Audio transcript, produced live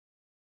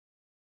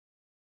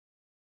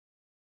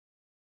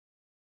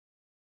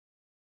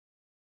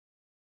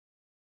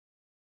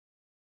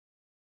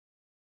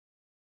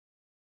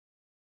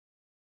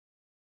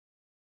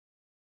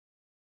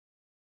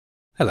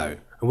Hello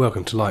and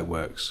welcome to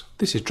Lightworks.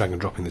 This is drag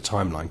and drop in the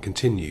timeline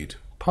continued,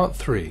 part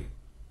 3.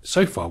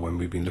 So far when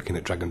we've been looking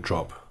at drag and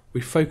drop,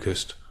 we've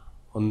focused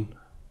on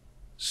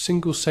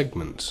single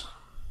segments,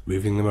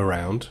 moving them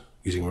around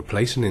using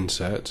replace and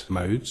insert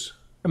modes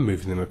and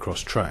moving them across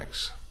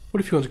tracks.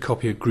 What if you want to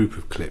copy a group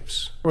of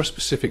clips or a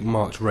specific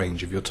marked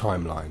range of your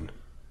timeline?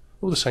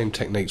 All the same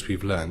techniques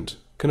we've learned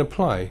can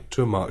apply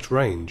to a marked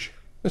range.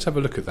 Let's have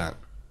a look at that.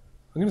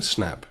 I'm going to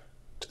snap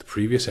to the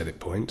previous edit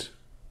point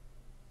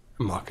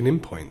and mark an in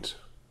point.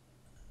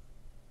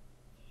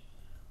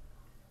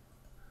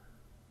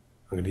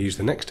 I'm going to use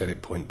the next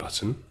edit point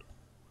button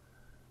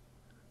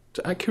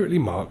to accurately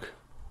mark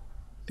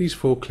these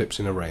 4 clips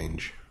in a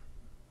range.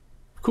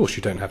 Of course,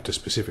 you don't have to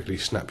specifically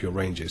snap your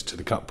ranges to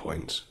the cut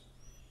points.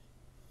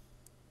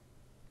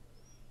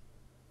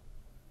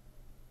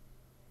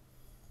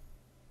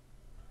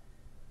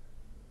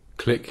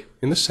 Click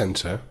in the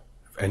center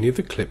of any of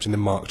the clips in the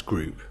marked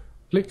group.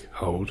 Click,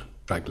 hold,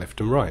 drag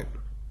left and right.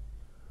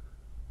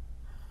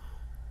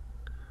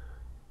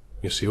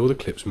 You'll see all the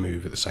clips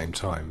move at the same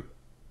time.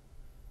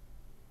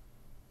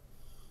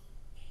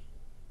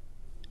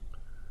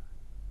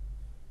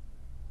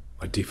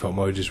 My default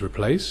mode is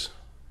replace.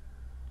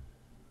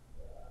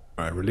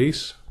 I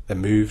release, they're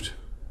moved,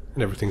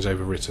 and everything's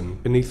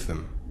overwritten beneath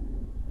them.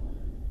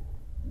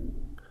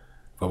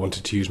 If I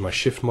wanted to use my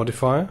shift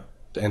modifier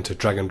to enter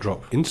drag and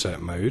drop insert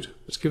mode,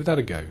 let's give that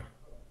a go.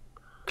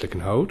 Click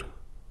and hold,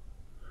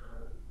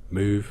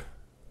 move,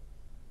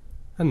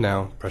 and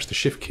now press the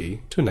shift key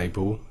to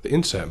enable the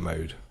insert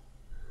mode.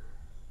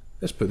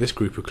 Let's put this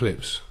group of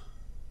clips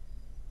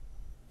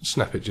and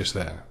snap it just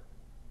there.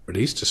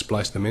 Release to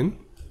splice them in.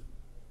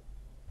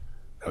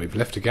 Now we've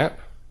left a gap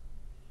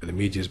where the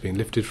media has been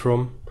lifted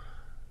from,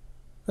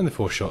 and the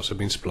 4 shots have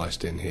been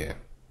spliced in here.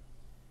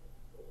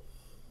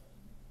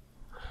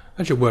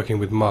 As you're working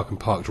with mark and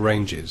parked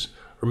ranges,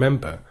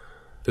 remember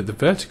that the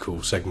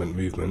vertical segment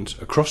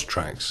movement across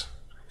tracks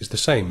is the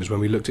same as when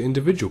we looked at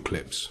individual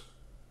clips.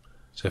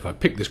 So if I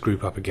pick this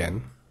group up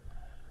again,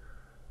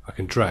 I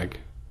can drag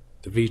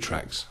the V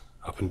tracks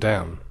up and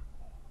down,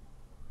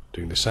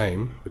 doing the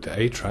same with the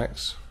A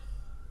tracks.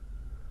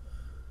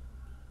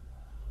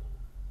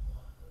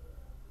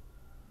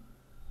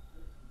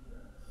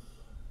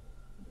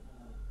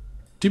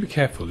 Do be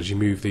careful as you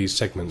move these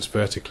segments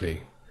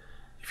vertically.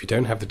 If you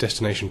don't have the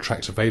destination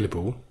tracks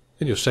available,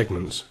 then your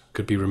segments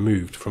could be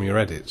removed from your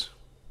edit.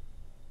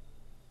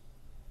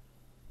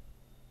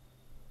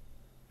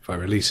 If I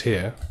release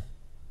here,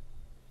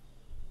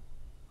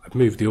 I've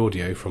moved the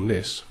audio from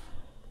this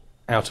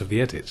out of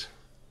the edit.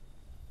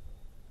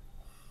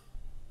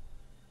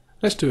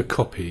 Let's do a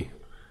copy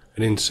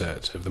and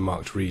insert of the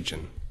marked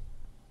region.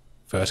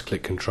 First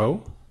click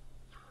Control,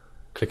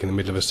 click in the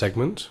middle of a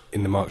segment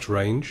in the marked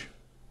range,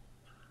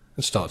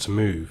 and start to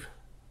move.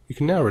 You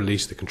can now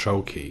release the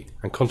Control key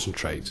and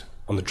concentrate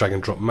on the drag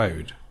and drop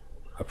mode.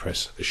 I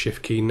press the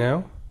Shift key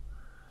now,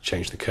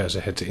 change the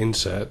cursor head to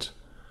Insert,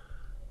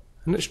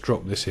 and let's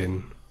drop this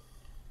in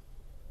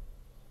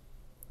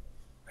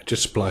and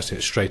just splice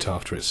it straight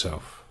after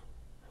itself.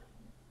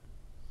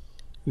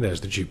 And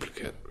there's the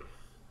duplicate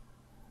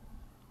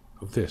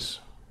of this.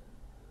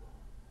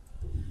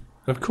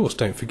 And of course,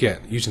 don't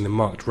forget, using the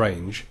marked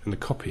range and the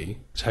copy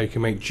is how you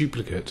can make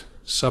duplicate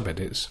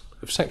sub-edits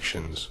of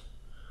sections.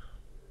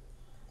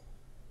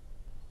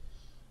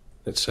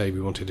 Let's say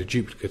we wanted a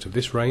duplicate of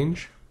this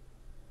range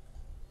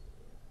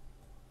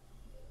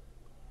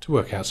to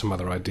work out some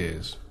other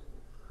ideas.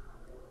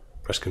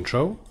 Press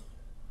Control,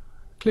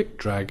 click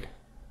drag,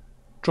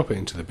 drop it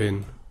into the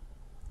bin,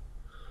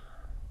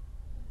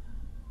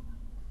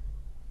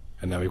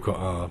 and now we've got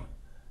our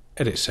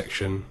edit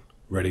section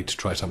ready to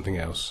try something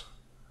else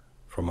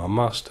from our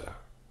master.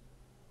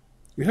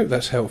 We hope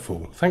that's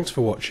helpful. Thanks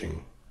for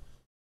watching.